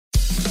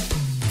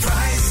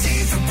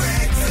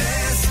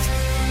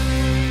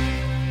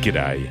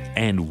G'day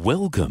and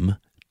welcome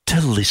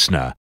to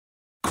Listener.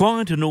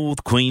 Quite a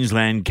North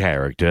Queensland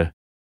character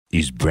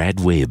is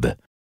Brad Webb,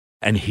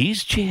 and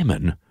he's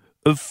chairman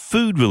of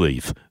Food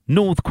Relief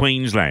North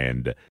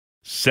Queensland,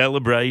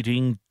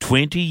 celebrating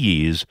 20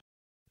 years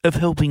of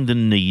helping the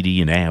needy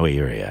in our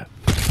area.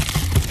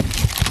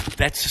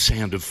 That's the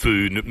sound of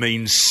food, and it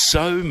means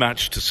so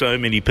much to so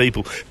many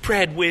people.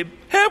 Brad Webb,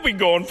 how have we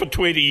gone for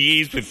 20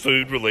 years with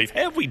Food Relief?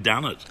 How have we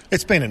done it?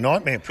 It's been a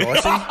nightmare, Pricey.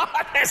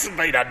 It hasn't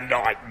been a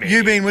nightmare.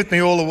 You've been with me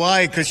all the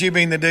way because you've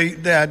been the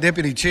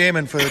deputy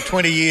chairman for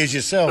 20 years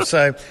yourself.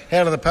 So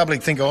how do the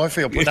public think I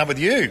feel putting up with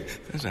you?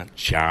 That's not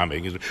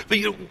charming, isn't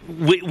it?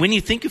 But when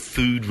you think of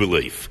Food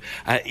Relief,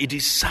 it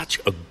is such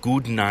a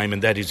good name,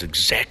 and that is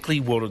exactly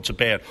what it's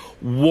about.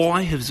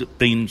 Why has it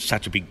been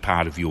such a big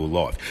part of your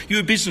life?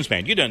 You're a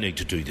businessman. You don't need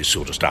to do this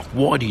sort of stuff.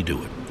 Why do you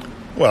do it?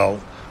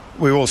 Well,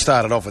 we all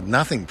started off with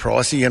nothing,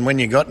 Pricey, and when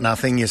you got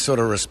nothing, you sort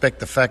of respect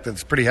the fact that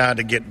it's pretty hard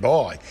to get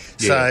by.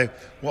 Yeah.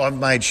 So I've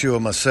made sure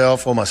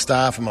myself or my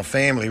staff and my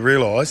family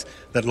realise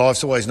that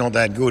life's always not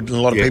that good, and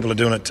a lot of people are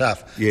doing it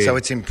tough. Yeah. So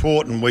it's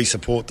important we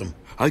support them.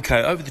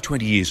 Okay, over the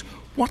 20 years,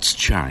 what's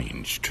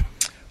changed?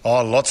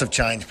 Oh, lots have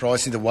changed,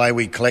 Pricey. The way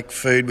we collect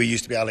food, we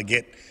used to be able to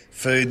get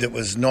food that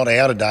was not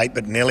out of date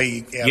but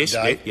nearly out of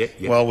date. Yeah.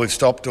 Well, we've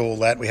stopped all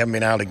that. We haven't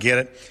been able to get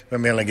it. We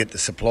haven't been able to get the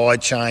supply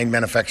chain.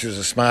 Manufacturers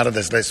are smarter.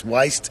 There's less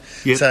waste.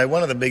 Yep. So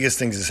one of the biggest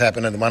things that's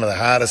happened, and one of the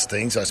hardest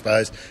things, I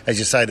suppose, as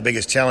you say, the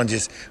biggest challenge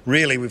is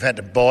really we've had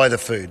to buy the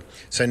food.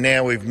 So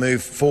now we've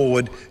moved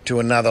forward to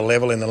another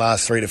level in the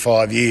last 3 to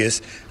 5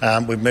 years.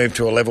 We've moved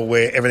to a level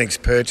where everything's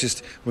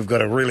purchased. We've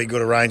got a really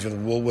good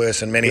arrangement with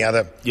Woolworths and many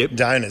other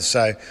donors.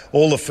 So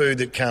all the food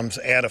that comes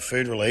out of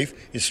Food Relief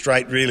is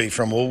straight really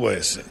from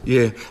Woolworths.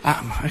 Yeah.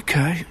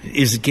 Okay.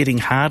 Is it getting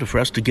harder for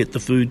us to get the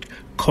food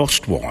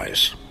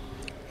cost-wise?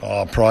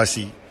 Oh,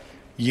 Pricey,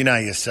 you know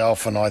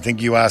yourself, and I think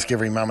you ask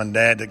every mum and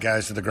dad that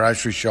goes to the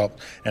grocery shop,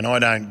 and I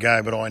don't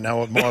go, but I know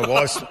what my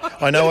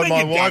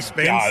wife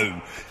spends.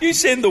 Go. You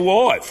send the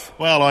wife.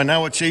 Well, I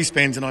know what she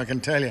spends, and I can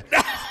tell you.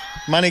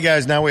 Money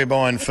goes nowhere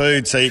buying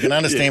food, so you can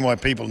understand why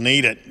people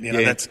need it. You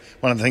know, that's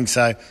one of the things.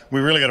 So we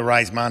really got to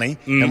raise money.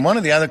 And one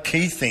of the other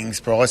key things,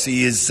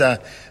 Pricey, is,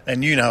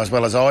 and you know as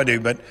well as I do,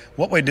 but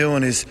what we're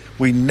doing is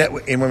and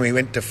when we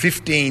went to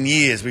 15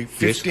 years,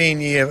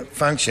 15-year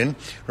function,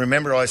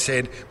 remember I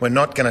said we're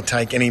not going to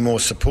take any more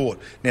support.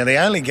 Now, the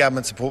only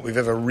government support we've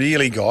ever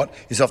really got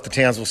is off the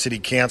Townsville City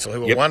Council, who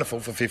were wonderful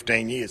for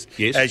 15 years.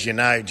 Yes. As you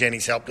know,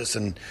 Jenny's helped us,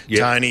 and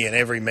Tony and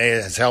every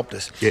mayor has helped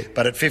us.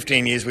 But at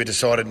 15 years, we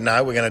decided,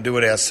 no, we're going to do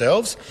it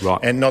ourselves. Right.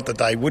 And not that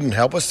they wouldn't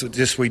help us,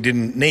 just we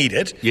didn't need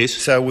it. Yes.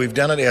 So we've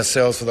done it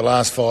ourselves for the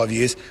last 5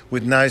 years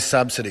with no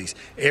subsidies.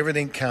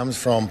 Everything comes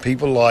from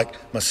people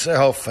like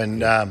myself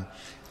and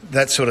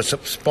that sort of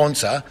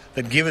sponsor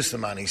that give us the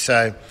money.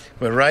 So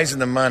we're raising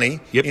the money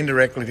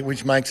indirectly,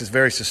 which makes us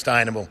very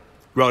sustainable.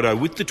 Righto.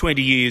 With the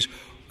 20 years,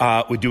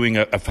 we're doing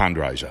a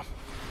fundraiser.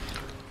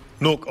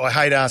 Look, I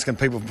hate asking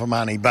people for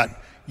money, but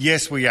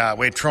yes, we are.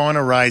 We're trying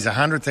to raise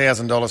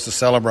 $100,000 to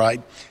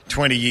celebrate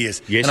 20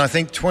 years. Yes. And I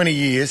think 20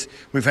 years,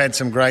 we've had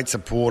some great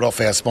support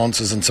off our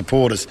sponsors and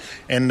supporters.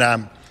 And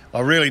I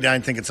really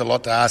don't think it's a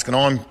lot to ask. And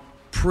I'm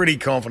pretty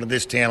confident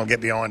this town will get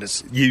behind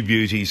us. You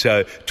beauty.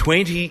 So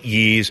 20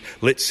 years,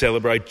 let's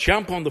celebrate.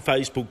 Jump on the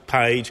Facebook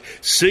page,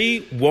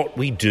 see what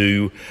we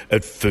do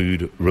at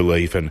Food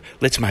Relief, and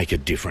let's make a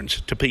difference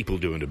to people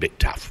doing it a bit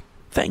tough.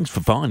 Thanks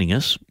for finding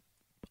us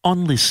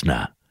on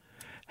Listener.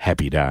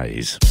 Happy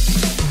days.